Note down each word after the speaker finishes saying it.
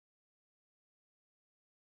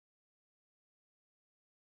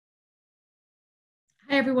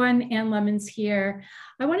everyone, Ann Lemons here.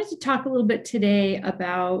 I wanted to talk a little bit today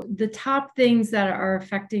about the top things that are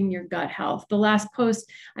affecting your gut health. The last post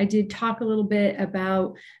I did talk a little bit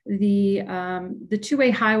about the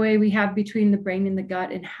two-way highway we have between the brain and the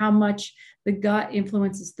gut, and how much the gut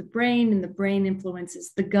influences the brain and the brain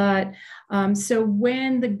influences the gut. So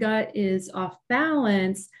when the gut is off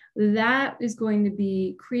balance, that is going to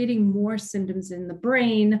be creating more symptoms in the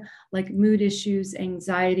brain, like mood issues,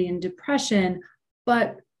 anxiety, and depression.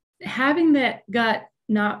 But having that gut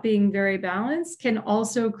not being very balanced can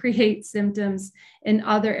also create symptoms in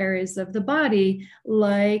other areas of the body,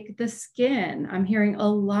 like the skin. I'm hearing a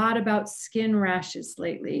lot about skin rashes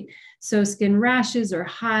lately. So skin rashes or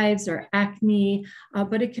hives or acne,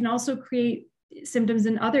 but it can also create symptoms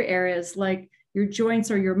in other areas like your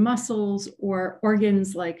joints or your muscles or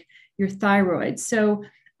organs like your thyroid. So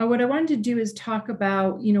what I wanted to do is talk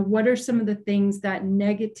about, what are some of the things that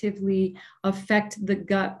negatively affect the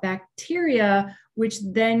gut bacteria, which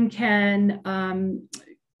then can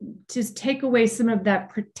just take away some of that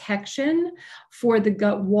protection for the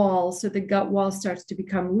gut wall. So the gut wall starts to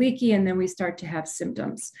become leaky, and then we start to have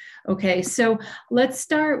symptoms. Okay, so let's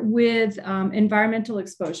start with environmental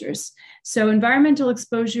exposures. So environmental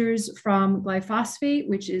exposures from glyphosate,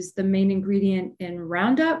 which is the main ingredient in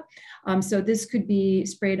Roundup. So this could be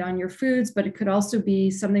sprayed on your foods, but it could also be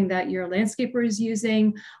something that your landscaper is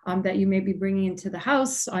using, that you may be bringing into the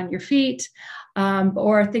house on your feet,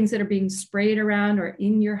 or things that are being sprayed around or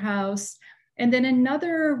in your house. And then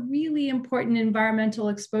another really important environmental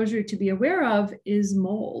exposure to be aware of is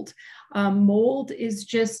mold. Mold is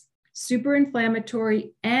just super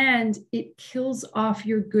inflammatory, and it kills off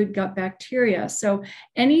your good gut bacteria. So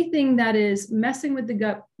anything that is messing with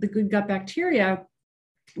the good gut bacteria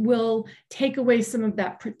will take away some of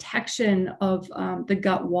that protection of the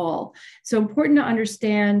gut wall. So important to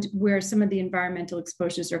understand where some of the environmental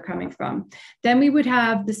exposures are coming from. Then we would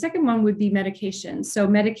have, the second one would be medications. So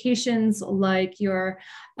medications like your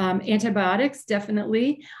antibiotics,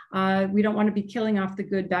 definitely. We don't want to be killing off the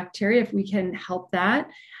good bacteria if we can help that.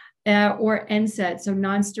 Or NSAID, so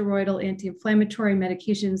non-steroidal anti-inflammatory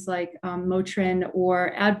medications like Motrin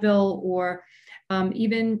or Advil, or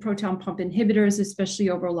even proton pump inhibitors, especially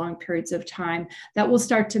over long periods of time, that will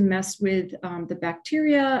start to mess with the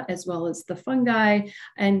bacteria as well as the fungi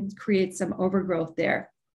and create some overgrowth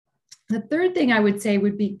there. The third thing I would say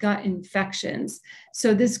would be gut infections.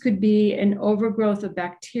 So this could be an overgrowth of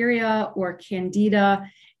bacteria or candida.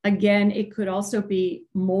 Again, it could also be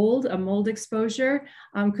mold, a mold exposure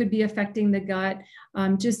could be affecting the gut,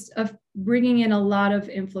 just of bringing in a lot of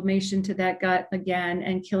inflammation to that gut again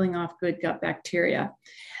and killing off good gut bacteria.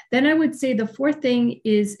 Then I would say the fourth thing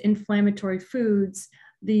is inflammatory foods.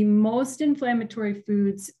 The most inflammatory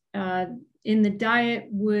foods in the diet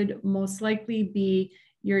would most likely be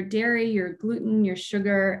your dairy, your gluten, your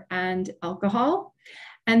sugar, and alcohol.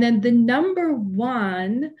 And then the number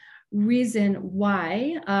one reason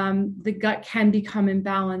why the gut can become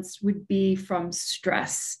imbalanced would be from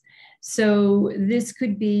stress. So this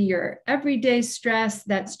could be your everyday stress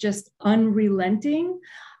that's just unrelenting,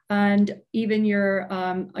 and even your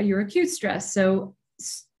acute stress. So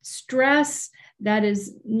stress that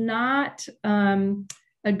is not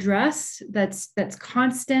addressed, that's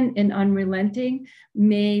constant and unrelenting,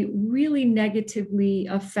 may really negatively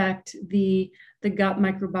affect the gut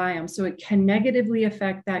microbiome. So it can negatively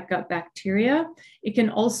affect that gut bacteria. It can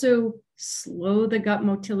also slow the gut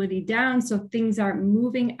motility down, so things aren't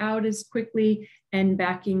moving out as quickly and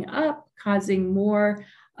backing up, causing more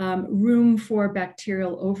room for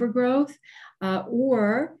bacterial overgrowth.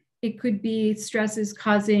 Or it could be stress is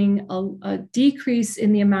causing a decrease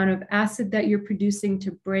in the amount of acid that you're producing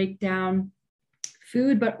to break down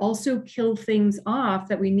food, but also kill things off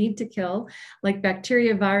that we need to kill, like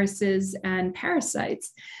bacteria, viruses, and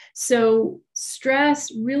parasites. So stress,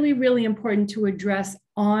 really, really important to address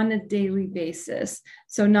on a daily basis.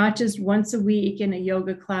 So not just once a week in a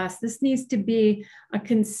yoga class. This needs to be a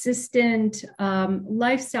consistent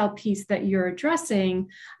lifestyle piece that you're addressing.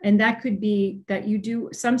 And that could be that you do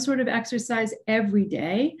some sort of exercise every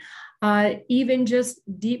day. Even just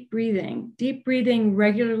deep breathing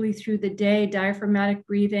regularly through the day, diaphragmatic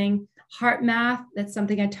breathing, heart math. That's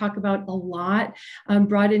something I talk about a lot.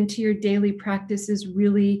 Brought into your daily practice is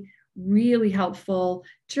really, really helpful.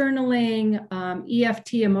 Journaling,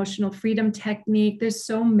 EFT, emotional freedom technique. There's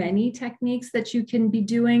so many techniques that you can be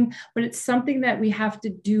doing, but it's something that we have to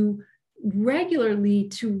do regularly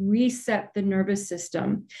to reset the nervous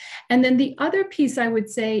system. And then the other piece I would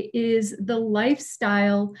say is the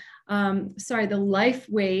lifestyle, the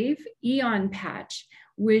LifeWave Eon patch,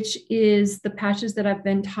 which is the patches that I've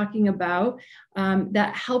been talking about,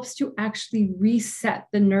 that helps to actually reset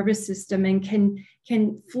the nervous system and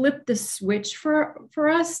can flip the switch for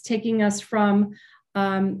us, taking us from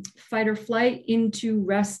fight or flight into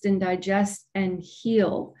rest and digest and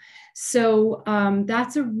heal. So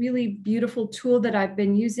that's a really beautiful tool that I've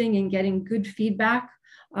been using and getting good feedback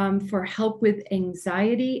for help with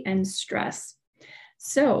anxiety and stress.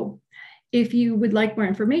 So if you would like more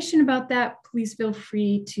information about that, please feel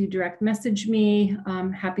free to direct message me.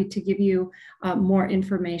 I'm happy to give you more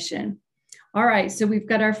information. All right, so we've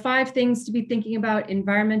got our 5 things to be thinking about: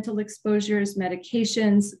 environmental exposures,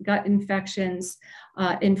 medications, gut infections,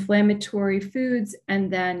 inflammatory foods,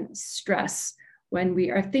 and then stress when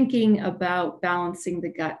we are thinking about balancing the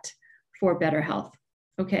gut for better health.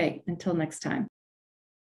 Okay, until next time.